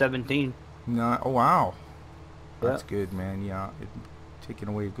 17. No, oh wow. That's Yeah. good, man. Yeah, taking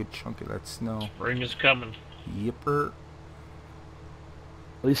away a good chunk of that snow. Spring is coming. Yipper.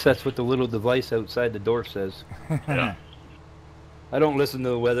 At least that's what the little device outside the door says. Yeah. I don't listen to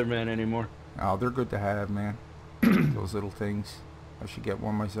the weatherman anymore. Oh, they're good to have, man. Those little things. I should get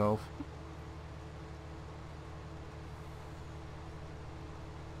one myself.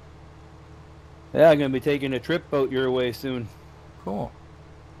 Yeah, I'm gonna be taking a trip out your way soon. Cool.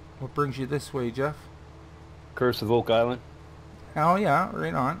 What brings you this way, Jeff? Curse of Oak Island. Oh yeah,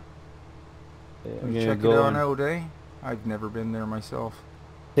 right on. Yeah, You I'm gonna check it go out and out, eh? I've never been there myself.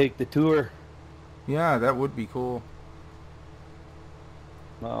 take the tour. Yeah, that would be cool.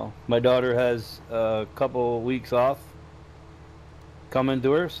 Well, my daughter has a couple weeks off coming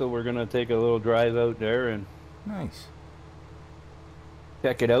to her, so we're gonna take a little drive out there and Nice.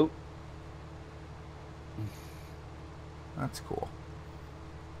 check it out. That's cool.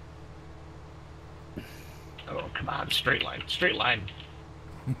 Oh, come on, straight line, straight line.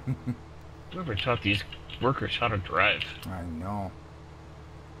 Whoever taught these workers how to drive? I know.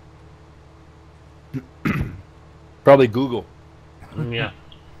 Probably Google, Yeah.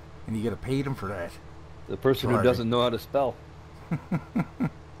 And you gotta pay them for that. the person Sorry. who doesn't know how to spell.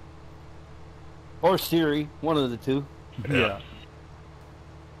 Or Siri, one of the two. Yeah.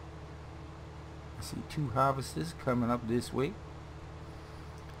 I see 2 harvesters coming up this way.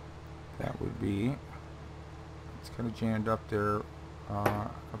 That would be... It's kind of jammed up there.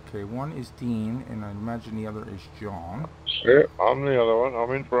 Okay, one is Dean, and I imagine the other is John. Yeah, I'm the other one.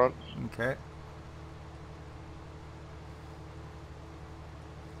 I'm in front. Okay.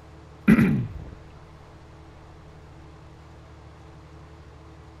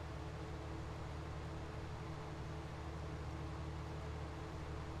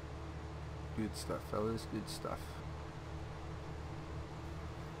 Good stuff, fellas. Good stuff.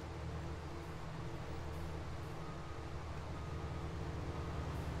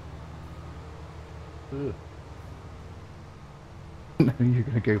 No, you're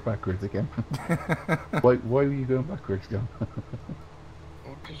going to go backwards again. Why were you going backwards, John?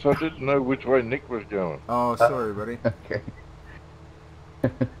 Because I didn't know which way Nick was going. Oh, sorry, buddy. Okay.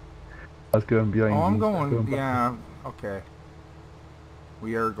 I was going behind Oh, I'm you. going. backwards. Yeah. Okay.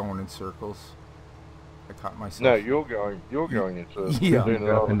 We are going in circles. I caught myself. No, you're going into Yeah. doing it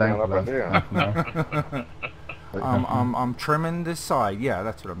Up up and down for and the down. last half an hour. I'm trimming this side. Yeah,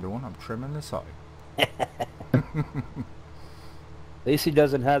 that's what I'm doing. I'm trimming this side. Lacey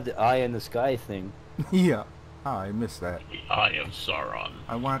doesn't have the eye in the sky thing. Yeah. Oh, I missed that. The Eye of Sauron.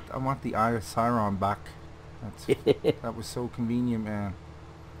 I want the Eye of Sauron back. That was so convenient, man.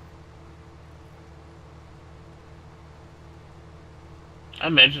 I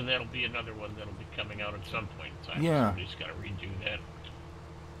imagine that'll be another one that'll be coming out at some point in time. Yeah. Somebody's got to redo that.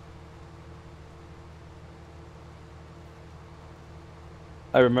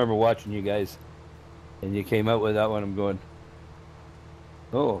 I remember watching you guys, and you came out with that one. I'm going,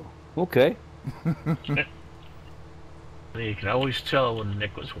 oh, okay. You can always tell when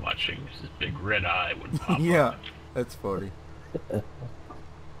Nick was watching. His big red eye would pop Yeah, up. that's funny.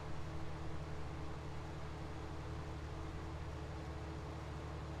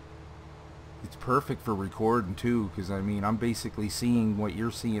 It's perfect for recording too, because I mean, I'm basically seeing what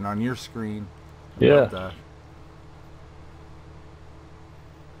you're seeing on your screen. I Yeah. love that.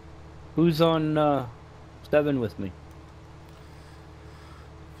 Who's on 7 with me?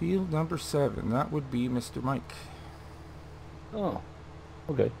 Field number 7. That would be Mr. Mike. Oh,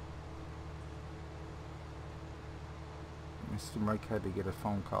 okay. Mr. Mike had to get a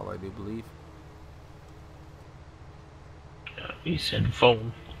phone call, I do believe. He said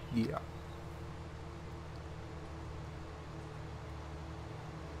phone. Yeah.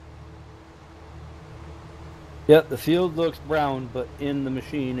 Yep, the field looks brown, but in the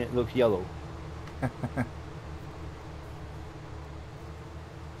machine it looks yellow.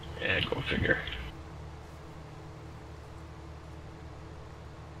 Yeah, go figure.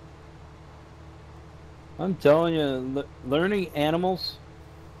 I'm telling you, learning animals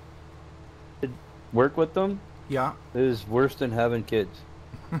to work with them Yeah. is worse than having kids.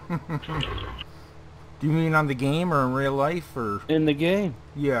 Do you mean on the game or in real life or? In the game,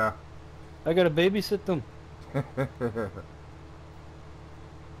 Yeah. I gotta babysit them.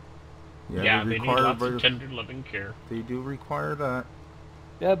 Yeah, they need require lots of tender loving care. They do require that.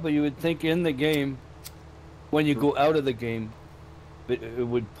 Yeah, but you would think in the game, when you go out of the game, it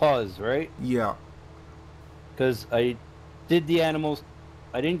would pause, right? Yeah. Because I did the animals.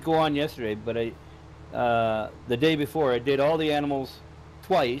 I didn't go on yesterday, but the day before I did all the animals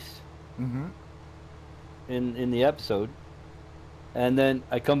twice. Mm-hmm. In the episode, and then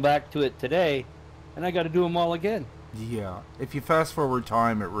I come back to it today, and I got to do them all again. Yeah. If you fast forward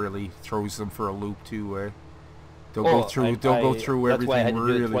time, it really throws them for a loop too, eh? They'll go through. They'll go through that's why I had everything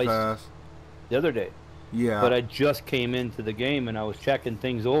to do it really twice fast. the other day. Yeah. But I just came into the game and I was checking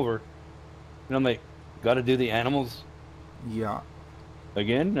things over, and I'm like, got to do the animals Yeah.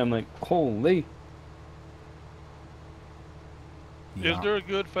 again. And I'm like, holy. Yeah. Is there a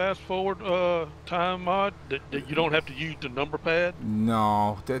good fast forward time mod that you don't have to use the number pad?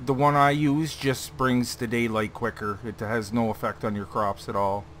 No, the one I use just brings the daylight quicker. It has no effect on your crops at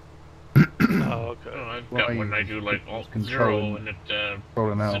all. Oh, okay. Oh, I've got one I do like Alt 0 and it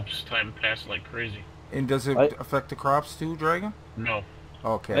zips time past like crazy. And does it affect the crops too, Dragon? No.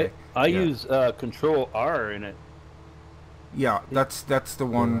 Okay. I use Control R in it. Yeah, that's the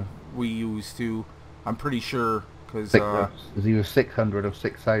one we use too. I'm pretty sure. Because it's either 600 or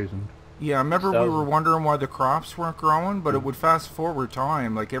 6,000. yeah, I remember we were wondering why the crops weren't growing, but it would fast forward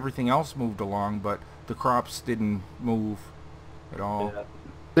time, like everything else moved along, but the crops didn't move at all. Yeah.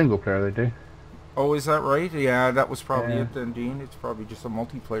 Single player they do. Oh, is that right? Yeah, that was probably it then, Dean. It's probably just a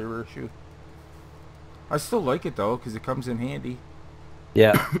multiplayer issue. I still like it though, because it comes in handy.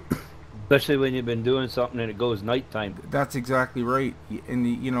 Yeah. Especially when you've been doing something and it goes nighttime. That's exactly right. And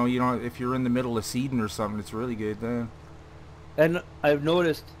you know, if you're in the middle of seeding or something, it's really good then. And I've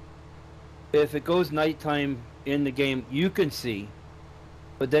noticed if it goes nighttime in the game, you can see,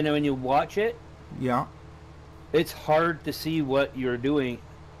 but then when you watch it, yeah, it's hard to see what you're doing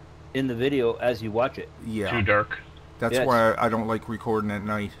in the video as you watch it. Yeah. Too dark. That's why I don't like recording at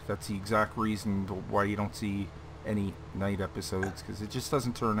night. That's the exact reason why you don't see any night episodes, because it just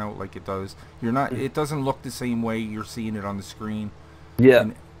doesn't turn out like it does. It doesn't look the same way you're seeing it on the screen. Yeah.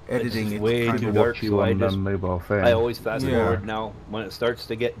 And editing it's way kind too of dark, so I always fast forward now when it starts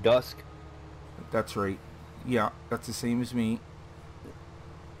to get dusk. That's right. Yeah, that's the same as me.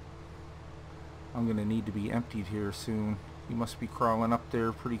 I'm gonna need to be emptied here soon. You must be crawling up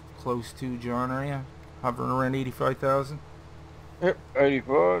there pretty close to, John, are you? Hovering around 85,000? Yep,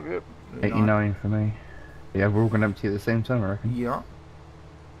 85, yep. 89 for me. Yeah, we're all going to empty at the same time, I reckon. Yeah.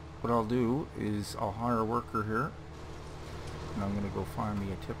 What I'll do is I'll hire a worker here. And I'm going to go find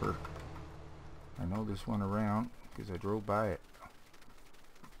me a tipper. I know there's one around because I drove by it.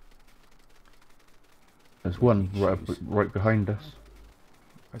 There's one right behind us.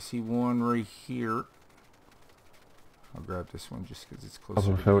 I see one right here. I'll grab this one just because it's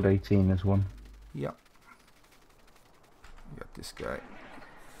closer. Field 18 is one. Yep. Got this guy.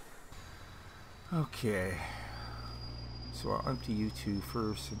 Okay. So I'll empty you two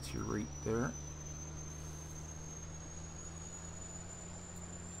first since you're right there.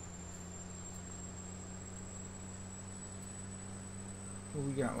 What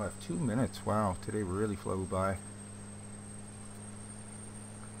we got left? 2 minutes. Wow, today really flew by.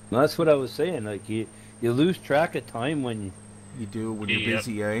 That's what I was saying. Like you lose track of time when you do when you're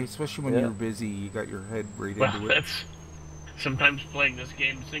busy, eh? Especially when you're busy, you got your head right into it. That's sometimes playing this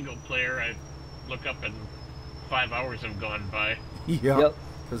game single player. I look up and 5 hours have gone by. Yep.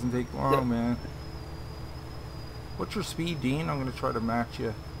 Doesn't take long, man. What's your speed, Dean? I'm gonna try to match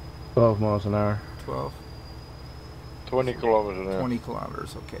you. 12 miles an hour. 12. 20 kilometers an hour. 20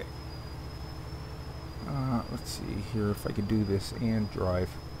 kilometers. Okay. Let's see here if I can do this and drive.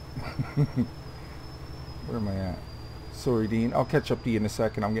 Where am I at? Sorry, Dean. I'll catch up to you in a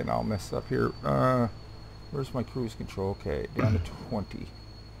second. I'm getting all messed up here. Where's my cruise control? Okay, down to 20.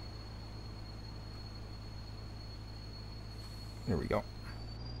 There we go.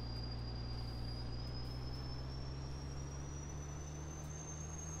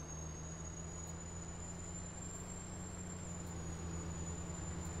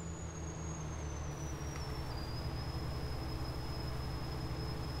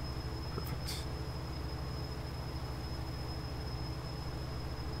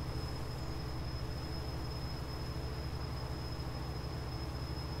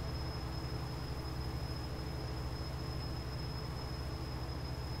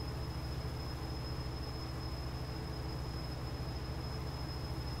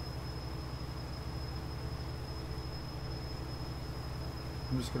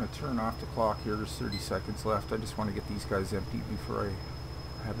 I'm just going to turn off the clock here. There's 30 seconds left. I just want to get these guys emptied before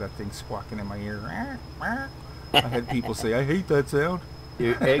I have that thing squawking in my ear. I had people say, I hate that sound.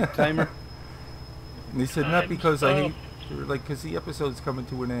 Your egg timer? And they said not because I hate, they were like, because the episode's coming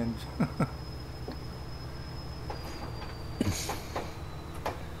to an end.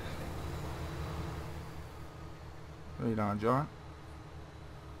 Right on, John.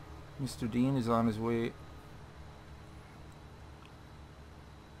 Mr. Dean is on his way.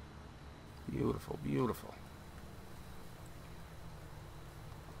 Beautiful, beautiful.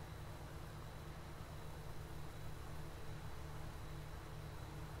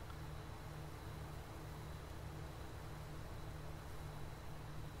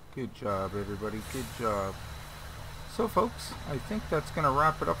 Good job, everybody. Good job. So, folks, I think that's going to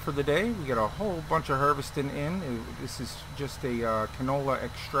wrap it up for the day. We got a whole bunch of harvesting in. This is just a canola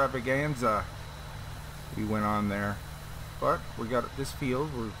extravaganza we went on there. But we got this field.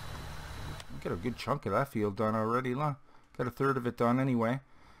 We got a good chunk of that field done already. Got a third of it done anyway.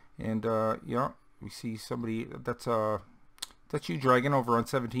 And, yeah, we see somebody. That's you, Dragon, over on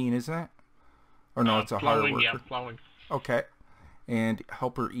 17, isn't it? Or no, it's a hard worker. Yeah, plowing. Okay. And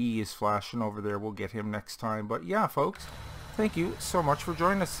Helper E is flashing over there. We'll get him next time. But yeah, folks, thank you so much for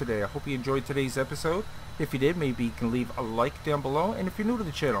joining us today. I hope you enjoyed today's episode. If you did, maybe you can leave a like down below. And if you're new to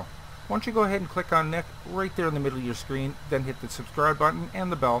the channel, why don't you go ahead and click on Nick right there in the middle of your screen. Then hit the subscribe button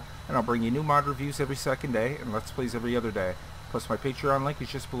and the bell. And I'll bring you new mod reviews every second day and Let's Plays every other day. Plus my Patreon link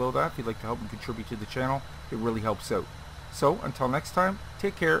is just below that. If you'd like to help and contribute to the channel, it really helps out. So until next time,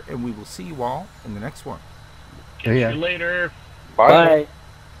 take care. And we will see you all in the next one. Catch you later. Bye. Bye.